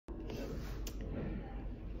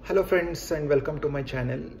Hello friends and welcome to my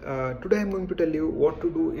channel. Today I'm going to tell you what to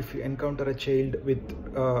do if you encounter a child with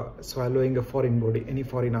swallowing a foreign body, any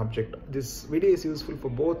foreign object. This video is useful for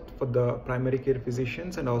both for the primary care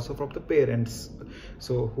physicians and also for the parents,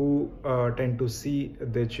 so who tend to see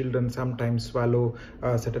their children sometimes swallow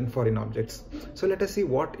certain foreign objects. So let us see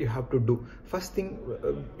what you have to do. First thing,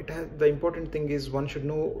 the important thing is one should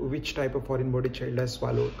know which type of foreign body child has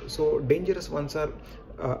swallowed. So dangerous ones are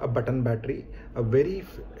a button battery, a very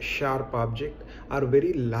sharp object, or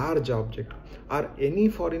very large object, or any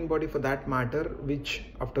foreign body for that matter, which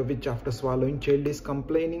after swallowing child is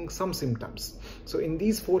complaining some symptoms. So in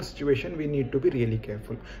these four situations we need to be really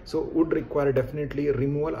careful. So would require definitely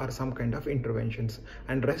removal or some kind of interventions,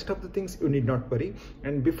 and rest of the things you need not worry.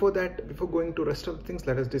 And before going to rest of the things,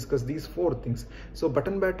 let us discuss these four things. So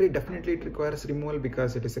button battery, definitely it requires removal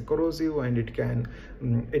because it is a corrosive and it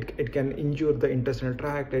can injure the intestinal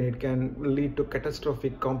tract, and it can lead to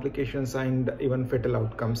catastrophic complications and even fatal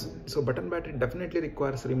outcomes. So button battery definitely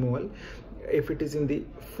requires removal. If it is in the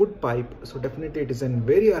food pipe, so definitely it is a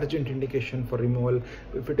very urgent indication for removal.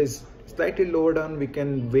 If it is slightly lower down, we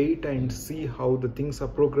can wait and see how the things are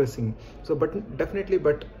progressing. So button battery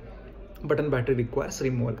requires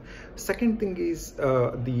removal. Second thing is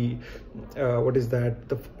the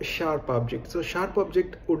sharp object. So sharp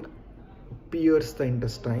object would pierce the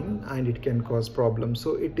intestine and it can cause problems.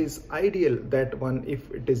 So it is ideal that one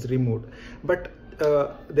if it is removed, but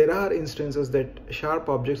there are instances that sharp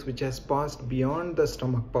objects which has passed beyond the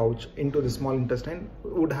stomach pouch into the small intestine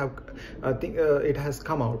would have it has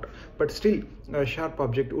come out, but still a sharp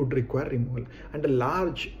object would require removal. And a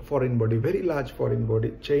large foreign body, very large foreign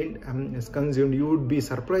body child is consumed, you would be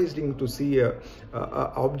surprised to see a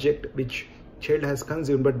object which child has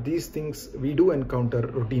consumed, but these things we do encounter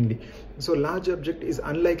routinely. So large object is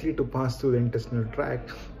unlikely to pass through the intestinal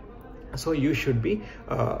tract, so you should be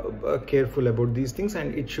careful about these things,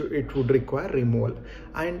 and it would require removal.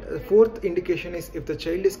 And fourth indication is if the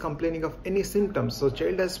child is complaining of any symptoms. So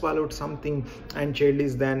child has swallowed something and child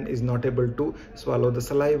is not able to swallow the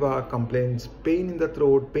saliva, complains pain in the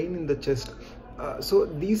throat, pain in the chest. So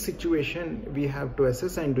these situations we have to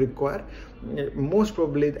assess and require most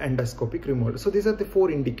probably endoscopic removal. So these are the four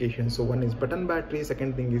indications. So one is button battery,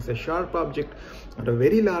 second thing is a sharp object or a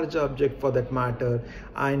very large object for that matter,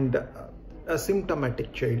 and a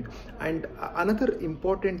symptomatic child. And another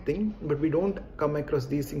important thing, but we don't come across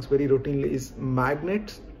these things very routinely, is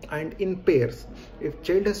magnets and in pairs. If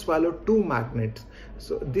child has swallowed two magnets,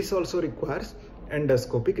 so this also requires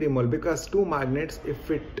endoscopic removal, because two magnets,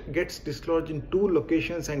 if it gets dislodged in two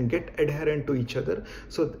locations and get adherent to each other,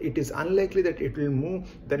 so it is unlikely that it will move,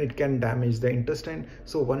 then it can damage the intestine.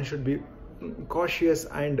 So one should be cautious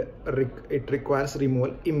and it requires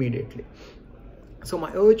removal immediately. So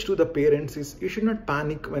my urge to the parents is you should not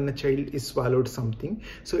panic when a child is swallowed something.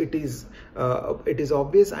 So it is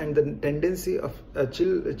obvious, and the tendency of a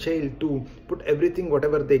child to put everything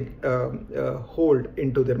whatever they hold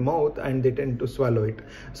into their mouth, and they tend to swallow it.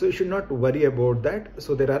 So you should not worry about that.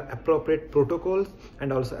 So there are appropriate protocols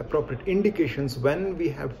and also appropriate indications when we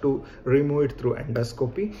have to remove it through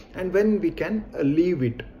endoscopy, and when we can leave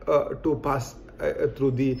it to pass through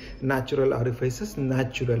the natural orifices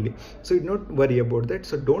naturally. So you don't worry about that.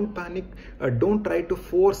 So don't panic, don't try to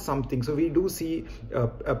force something. So we do see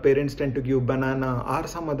parents tend to give banana or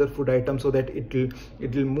some other food item so that it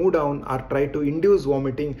will move down, or try to induce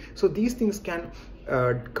vomiting. So these things can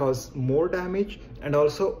cause more damage and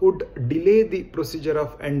also would delay the procedure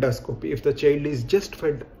of endoscopy if the child is just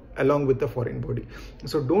fed along with the foreign body.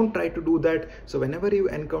 So don't try to do that. So whenever you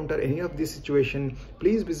encounter any of this situation,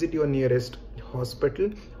 please visit your nearest hospital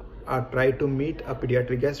or try to meet a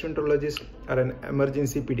pediatric gastroenterologist or an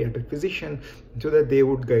emergency pediatric physician so that they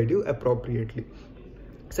would guide you appropriately.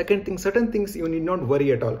 Second thing, certain things you need not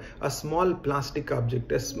worry at all. A small plastic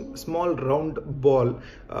object, a small round ball.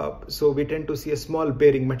 So we tend to see a small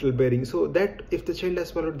bearing, metal bearing. So that if the child has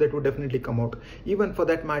swallowed, that would definitely come out. Even for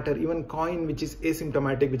that matter, even coin which is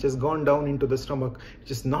asymptomatic, which has gone down into the stomach,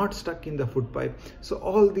 which is not stuck in the food pipe. So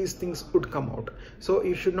all these things would come out. So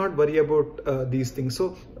you should not worry about these things.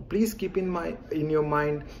 So please keep in your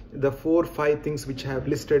mind the 4-5 things which I have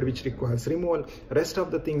listed, which requires removal. Rest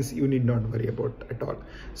of the things you need not worry about at all.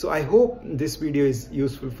 So I hope this video is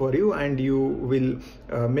useful for you, and you will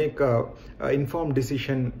make a informed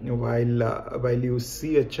decision while you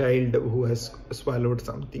see a child who has swallowed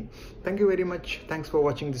something. Thank you very much. Thanks for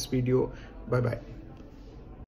watching this video. Bye bye.